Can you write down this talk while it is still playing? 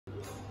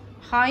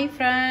Hi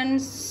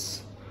friends,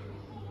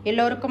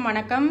 எல்லோருக்கும்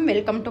வணக்கம்.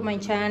 Welcome to my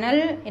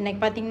channel. இன்னைக்கு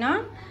பார்த்தீங்கன்னா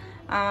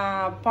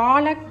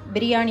பாலக்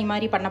பிரியாணி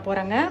மாதிரி பண்ண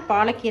போகிறேங்க.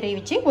 பாலக்கீரை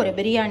வச்சு ஒரு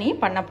பிரியாணி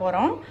பண்ண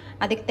போகிறோம்.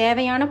 அதுக்கு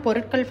தேவையான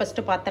பொருட்கள்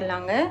ஃபஸ்ட்டு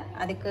பார்த்துடலாங்க.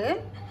 அதுக்கு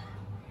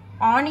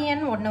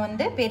ஆனியன்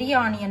ஒன்று பெரிய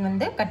ஆனியன்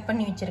கட்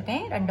பண்ணி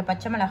வச்சுருக்கேன், 2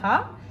 பச்சை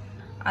மிளகாய்,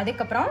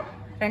 அதுக்கப்புறம்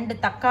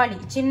 2 தக்காளி,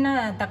 சின்ன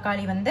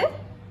தக்காளி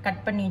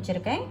கட் பண்ணி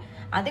வச்சுருக்கேன்.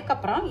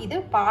 அதுக்கப்புறம் இது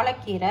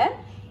பாலக்கீரை.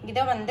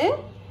 இதை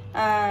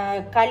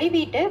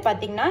கழுவிட்டு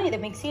பார்த்திங்கன்னா இதை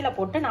மிக்சியில்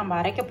போட்டு நம்ம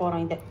அரைக்க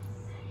போகிறோம். இது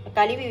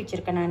கழுவி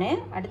வச்சுருக்கேன் நான்.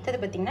 அடுத்தது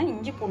பார்த்திங்கன்னா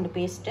இஞ்சி பூண்டு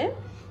பேஸ்ட்டு,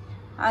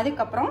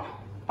 அதுக்கப்புறம்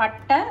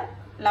பட்டை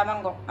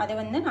லவங்கம்,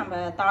 அது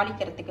நம்ம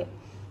தாளிக்கிறதுக்கு,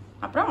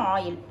 அப்புறம்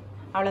ஆயில்,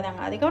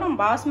 அவ்வளோதாங்க. அதுக்கப்புறம்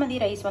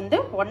பாஸ்மதி ரைஸ்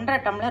 1.5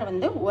 டம்ளர்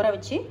ஊற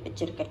வச்சு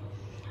வச்சுருக்கேன்,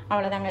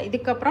 அவ்வளோதாங்க.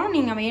 இதுக்கப்புறம்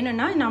நீங்கள்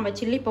வேணும்னா நம்ம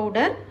சில்லி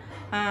பவுடர்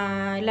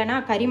இல்லைனா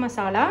கறி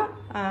மசாலா,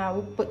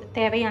 உப்பு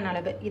தேவையான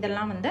அளவு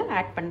இதெல்லாம்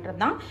ஆட் பண்ணுறது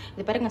தான்.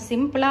 இது பாருங்கள்,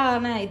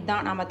 சிம்பிளான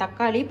இதுதான். நம்ம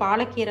தக்காளி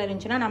பாலக்கீரை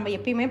இருந்துச்சுன்னா நம்ம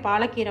எப்பயுமே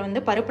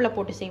பாலக்கீரை பருப்பில்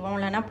போட்டு செய்வோம்,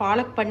 இல்லைனா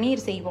பாலக்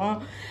பன்னீர் செய்வோம்,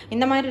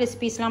 இந்த மாதிரி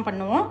ரெசிபீஸ்லாம்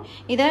பண்ணுவோம்.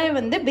 இதை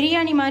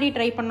பிரியாணி மாதிரி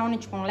ட்ரை பண்ணோன்னு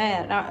வச்சுக்கோங்களேன்,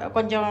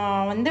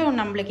 கொஞ்சம்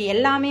நம்மளுக்கு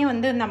எல்லாமே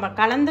நம்ம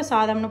கலந்த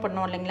சாதம்னு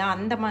பண்ணுவோம் இல்லைங்களா,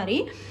 அந்த மாதிரி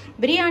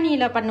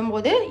பிரியாணியில்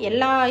பண்ணும்போது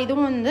எல்லா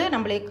இதுவும்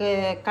நம்மளுக்கு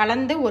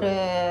கலந்து ஒரு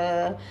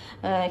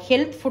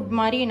ஹெல்த் ஃபுட்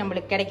மாதிரி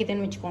நம்மளுக்கு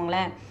கிடைக்குதுன்னு வச்சுக்கோங்களேன்.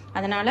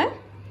 அதனால்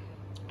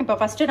இப்போ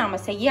ஃபஸ்ட்டு நம்ம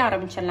செய்ய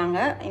ஆரம்பிச்சிடலாங்க.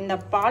 இந்த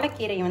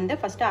பாலக்கீரையை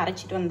ஃபஸ்ட்டு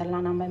அரைச்சிட்டு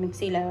வந்துடலாம் நம்ம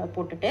மிக்சியில்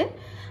போட்டுட்டு.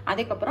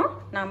 அதுக்கப்புறம்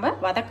நம்ம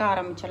வதக்க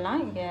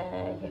ஆரம்பிச்சிடலாம். இங்கே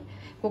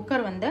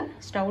குக்கர்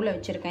ஸ்டவ்வில்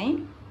வச்சுருக்கேன்.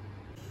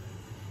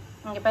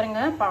 இங்கே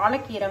பாருங்கள்,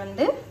 பாலக்கீரை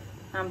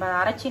நம்ம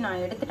அரைச்சி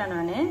நான் எடுத்துட்டேன்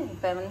நான்.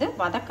 இப்போ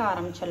வதக்க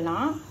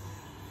ஆரம்பிச்சிடலாம்.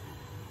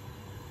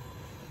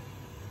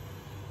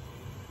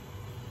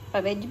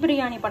 இப்போ வெஜ்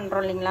பிரியாணி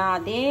பண்ணுறோம் இல்லைங்களா,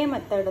 அதே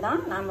மெத்தடு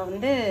தான்.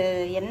 நம்ம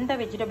எந்த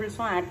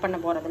வெஜிடபிள்ஸும் ஆட் பண்ண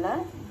போகிறதில்ல,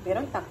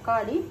 வெறும்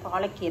தக்காளி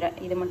பாலக்கீரை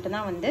இது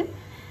மட்டும்தான்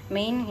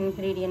மெயின்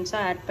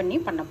இன்க்ரீடியன்ஸாக ஆட் பண்ணி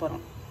பண்ண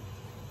போகிறோம்.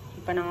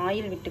 இப்போ நான்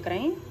ஆயில்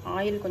விட்டுக்கிறேன்.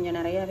 ஆயில் கொஞ்சம்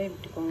நிறையாவே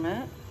விட்டுக்கோங்க.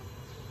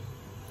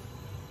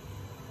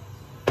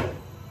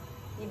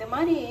 இது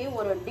மாதிரி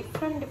ஒரு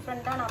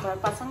டிஃப்ரெண்ட்டாக நம்ம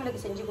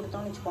பசங்களுக்கு செஞ்சு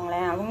கொடுத்தோம்னு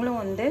வச்சுக்கோங்களேன்,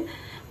 அவங்களும்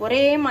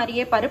ஒரே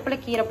மாதிரியே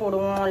பருப்பில் கீரை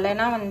போடுவோம்,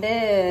 இல்லைன்னா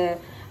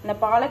இந்த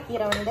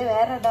பாலக்கீரை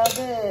வேறு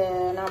ஏதாவது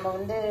நாம்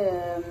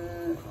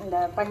இந்த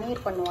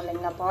பன்னீர் பண்ணுவோம்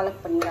இல்லைங்களா,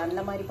 பாலக் பன்னீர்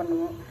அந்த மாதிரி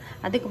பண்ணுவோம்.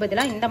 அதுக்கு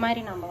பதிலாக இந்த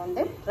மாதிரி நம்ம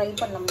ட்ரை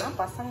பண்ணோம்னா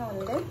பசங்க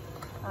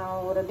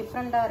ஒரு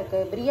டிஃப்ரெண்ட்டாக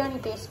இருக்குது. பிரியாணி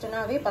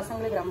டேஸ்ட்டுனாவே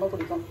பசங்களுக்கு ரொம்ப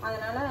பிடிக்கும்,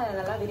 அதனால்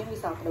நல்லா விரும்பி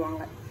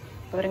சாப்பிடுவாங்க.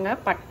 பாருங்க,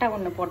 பட்டை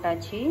ஒன்று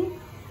போட்டாச்சு.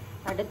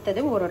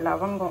 அடுத்தது ஒரு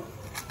லவங்கம்.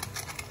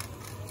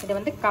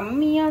 இது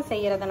கம்மியாக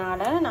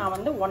செய்கிறதுனால நான்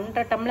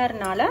 1.5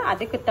 டம்ளர்னால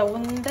அதுக்கு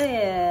தகுந்த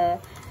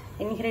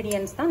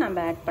இன்க்ரீடியன்ஸ் தான்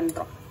நம்ம ஆட்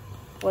பண்ணுறோம்.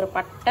 ஒரு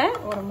பட்டை,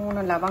 ஒரு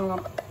 3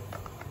 லவங்கம்,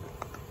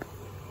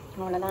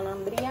 அவ்வளோதான்.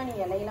 நான் பிரியாணி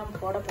இலையெல்லாம்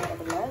போட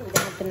போகிறதில்ல, இது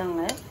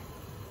மட்டும்தாங்க.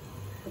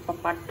 இப்போ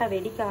பட்டை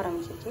வெடிக்க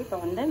ஆரம்பிச்சிச்சு.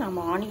 இப்போ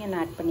நம்ம ஆனியன்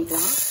ஆட்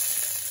பண்ணிக்கலாம்.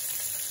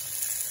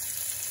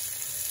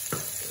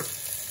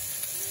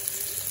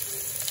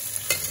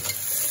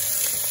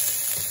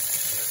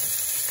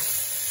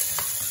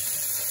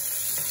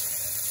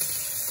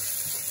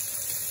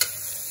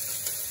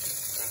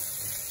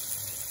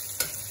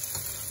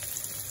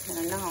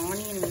 நல்லா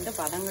ஆனியன்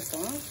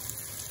வதங்கட்டும்.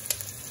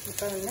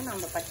 இப்போ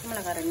நம்ம பச்சை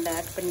மிளகாய் 2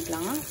 ஆட்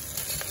பண்ணிக்கலாம்.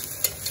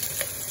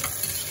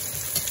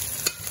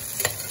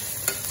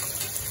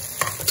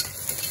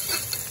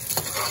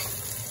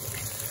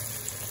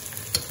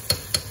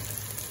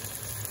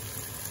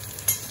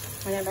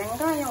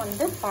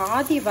 வெங்காயம்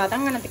பாதி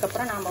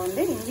வதங்கினதுக்கப்புறம் நாம்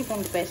இஞ்சி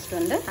பூண்டு பேஸ்ட்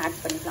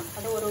ஆட் பண்ணிக்கலாம்.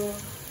 அது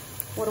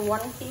ஒரு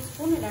 1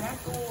 டீஸ்பூன் இல்லைன்னா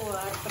 2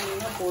 ஆட்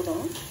பண்ணிங்கன்னா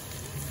போதும்.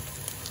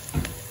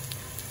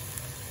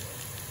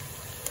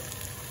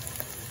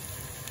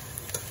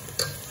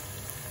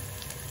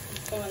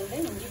 இப்போ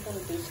இஞ்சி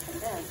பூண்டு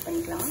பேஸ்ட் ஆட்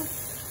பண்ணிக்கலாம்.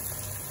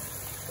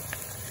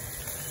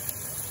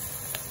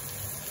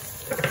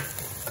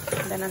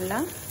 இதை நல்லா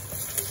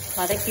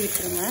வதக்கி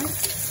விட்டுருங்க.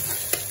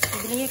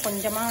 இதுலேயே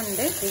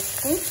கொஞ்சமாக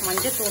உப்பும்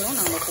மஞ்சத்தூளும்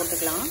நம்ம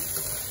போட்டுக்கலாம்.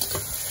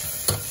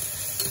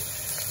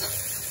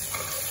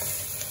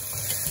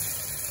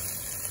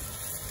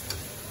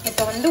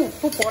 இப்போ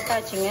உப்பு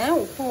போட்டாச்சுங்க.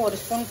 உப்பு 1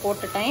 ஸ்பூன்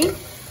போட்டுட்டேன்.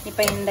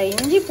 இப்போ இந்த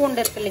இஞ்சி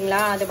பூண்டு இருக்கு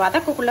இல்லைங்களா, அது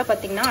வதக்குள்ளே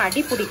பார்த்திங்கன்னா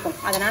அடி பிடிக்கும்.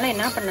 அதனால்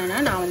என்ன பண்ணேன்னா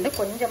நான்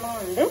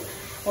கொஞ்சமாக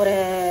ஒரு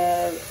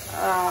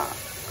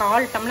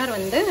 1/4 டம்ளர்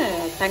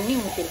தண்ணி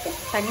ஊற்றிருக்கேன்.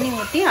 தண்ணி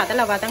ஊற்றி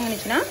அதில்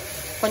வதங்குனுச்சுன்னா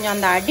கொஞ்சம்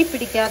அந்த அடி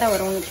பிடிக்காத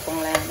வரும்னு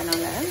வச்சுக்கோங்களேன்.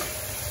 அதனால்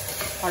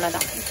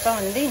அவ்வளோதான். இப்போ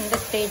இந்த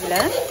ஸ்டேஜில்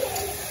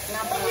என்ன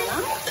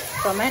பண்ணலாம்,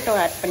 டொமேட்டோ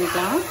ஆட்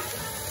பண்ணிக்கலாம்.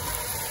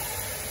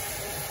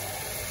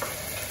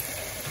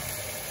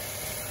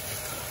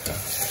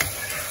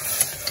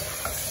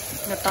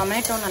 இந்த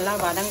டொமேட்டோ நல்லா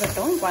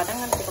வதங்கட்டும்.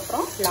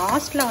 வதங்கினதுக்கப்புறம்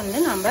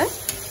லாஸ்ட்டில் நம்ம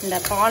இந்த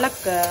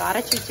பாலக்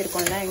அரைச்சி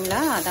வச்சுருக்கோம்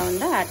இல்லைங்களா,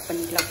 அதை ஆட்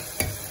பண்ணிக்கலாம்.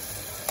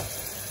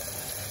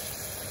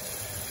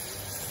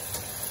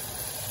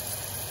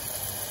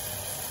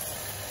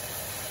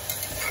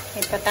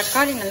 இப்போ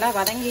தக்காளி நல்லா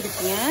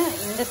வதங்கிடுச்சுங்க.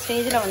 இந்த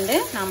ஸ்டேஜில்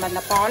நம்ம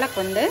அந்த பாலக்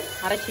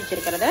அரைச்சி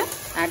வச்சுருக்கிறத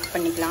ஆட்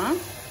பண்ணிக்கலாம்.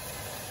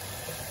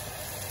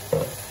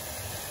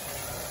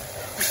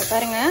 இப்போ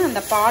பாருங்கள் அந்த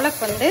பாலக்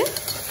வந்து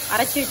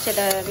அரைச்சி வச்சத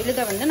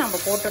விழுதை வந்து நம்ம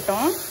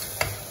போட்டுட்டோம்.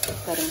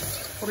 பாருங்க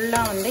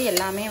ஃபுல்லாக வந்து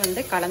எல்லாமே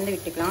வந்து கலந்து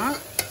விட்டுக்கலாம்.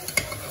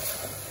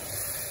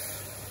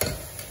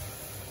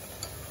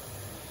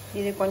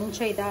 இது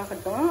கொஞ்சம்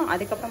இதாகட்டும்.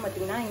 அதுக்கப்புறம்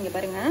பார்த்திங்கன்னா இங்கே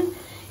பாருங்கள்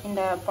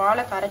இந்த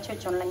பாலக் அரைச்சி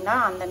வச்சோம் இல்லைங்களா,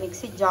 அந்த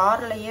மிக்ஸி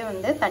ஜார்லையே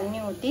வந்து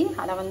தண்ணி ஊற்றி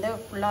அதை வந்து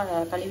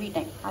ஃபுல்லாக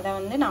கழுவிட்டேன். அதை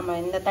வந்து நம்ம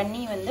இந்த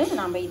தண்ணி வந்து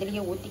நம்ம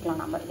இதுலேயே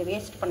ஊற்றிக்கலாம். நம்ம இதை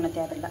வேஸ்ட் பண்ண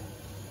தேவையில்லை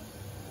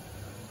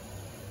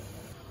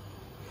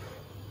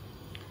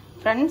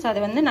ஃப்ரெண்ட்ஸ். அது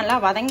வந்து நல்லா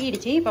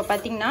வதங்கிடுச்சு. இப்போ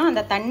பார்த்திங்கன்னா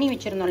அந்த தண்ணி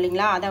வச்சுருந்தோம்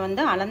இல்லைங்களா, அதை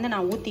வந்து அளந்து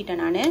நான்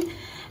ஊற்றிட்டேன். நான்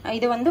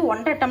இது வந்து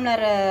 1.5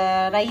 டம்ளர்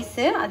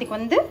ரைஸு, அதுக்கு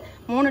வந்து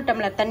 3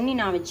 டம்ளர் தண்ணி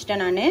நான்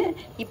வச்சுட்டேன். நான்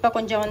இப்போ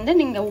கொஞ்சம் வந்து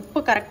நீங்கள் உப்பு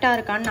கரெக்டாக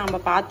இருக்கான்னு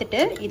நம்ம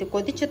பார்த்துட்டு இது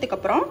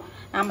கொதிச்சதுக்கப்புறம்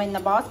நம்ம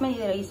இந்த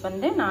பாஸ்மதி ரைஸ்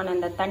வந்து நான்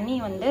அந்த தண்ணி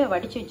வந்து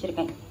வடித்து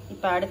வச்சுருக்கேன்.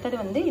 இப்போ அடுத்தது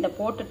வந்து இதை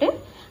போட்டுட்டு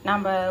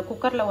நம்ம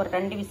குக்கரில் ஒரு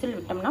 2 விசில்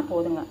விட்டோம்னா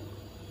போதுங்க.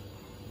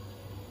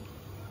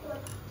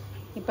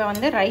 இப்போ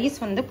வந்து ரைஸ்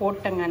வந்து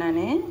போட்டேங்க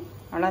நான்.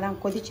 அவ்வளோதான்,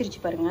 கொதிச்சிருச்சு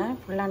பாருங்கள்,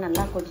 ஃபுல்லாக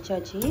நல்லா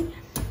கொதிச்சாச்சு.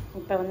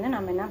 இப்போ வந்து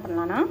நம்ம என்ன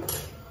பண்ணலான்னா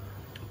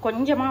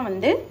கொஞ்சமாக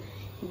வந்து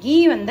கீ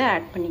வந்து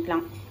ஆட்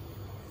பண்ணிக்கலாம்.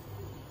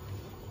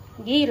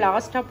 கீ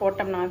லாஸ்ட்டாக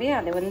போட்டோம்னாவே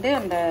அது வந்து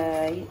அந்த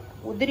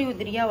உதிரி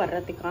உதிரியாக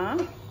வர்றதுக்கா.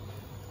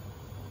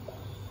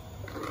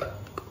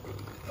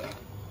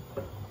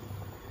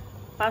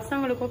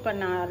 பசங்களுக்கும் இப்போ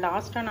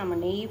லாஸ்ட்டாக நம்ம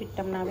நெய்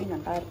விட்டோம்னாவே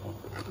நல்லாயிருக்கும்.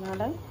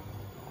 அதனால்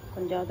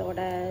கொஞ்சம்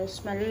அதோட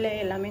ஸ்மெல்லு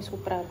எல்லாமே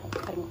சூப்பராக இருக்கும்.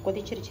 பாருங்க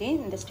கொதிச்சிருச்சு.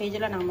 இந்த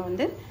ஸ்டேஜில் நாம்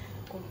வந்து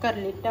குக்கர்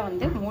லிட்டை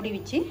வந்து மூடி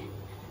வச்சு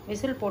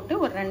விசில் போட்டு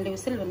ஒரு 2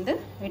 விசில் வந்து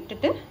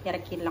விட்டுட்டு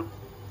இறக்கிடலாம்.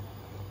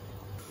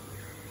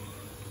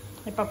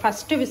 இப்போ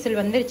ஃபஸ்ட்டு விசில்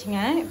வந்துருச்சுங்க.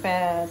 இப்போ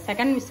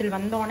செகண்ட் விசில்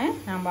வந்தோடனே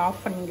நம்ம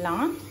ஆஃப்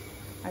பண்ணிடலாம்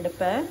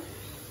அடுப்பை.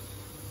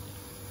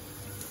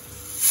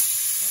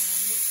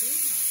 வந்துருச்சு,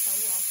 நான்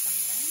ஸ்டவ் ஆஃப்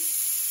பண்ணுறேன்.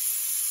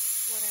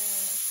 ஒரு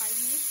 5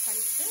 மினிட்ஸ்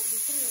கழித்து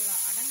விசில்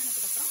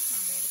அடங்கினதுக்கப்புறம்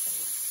நம்ம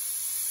எடுத்துடலாம்.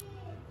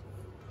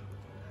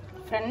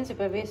 ஃப்ரெண்ட்ஸ்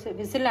இப்போ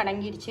விசில்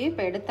அடங்கிடுச்சு.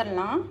 இப்போ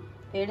எடுத்துடலாம்.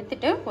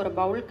 எடுத்துட்டு ஒரு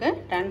பவுலுக்கு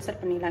ட்ரான்ஸ்ஃபர்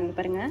பண்ணிடலாம். இங்கே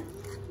பாருங்கள்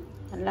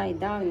நல்லா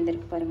இதாக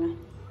வந்துருக்கு பாருங்கள்.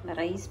 இந்த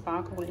ரைஸ்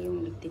பார்க்கக்குள்ளேயும்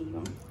உங்களுக்கு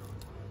தெரியும்.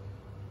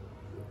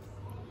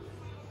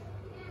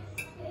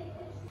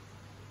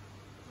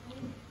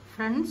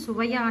 ஃப்ரெண்ட்ஸ்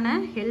சுவையான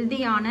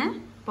ஹெல்தியான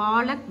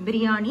பாலக்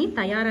பிரியாணி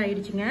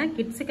தயாராகிடுச்சுங்க.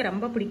 கிட்ஸுக்கு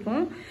ரொம்ப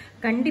பிடிக்கும்.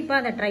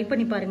 கண்டிப்பாக அதை ட்ரை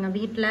பண்ணி பாருங்கள்.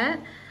 வீட்டில்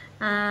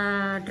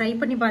ட்ரை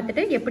பண்ணி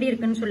பார்த்துட்டு எப்படி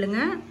இருக்குன்னு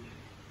சொல்லுங்கள்,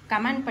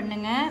 கமெண்ட்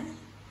பண்ணுங்கள்.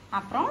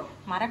 அப்புறம்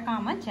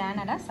மறக்காமல்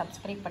சேனலை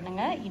சப்ஸ்கிரைப்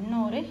பண்ணுங்கள்.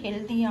 இன்னொரு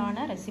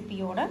ஹெல்தியான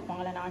ரெசிபியோடு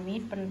உங்களை நான்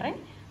மீட் பண்ணுறேன்.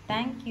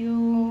 தேங்க்யூ.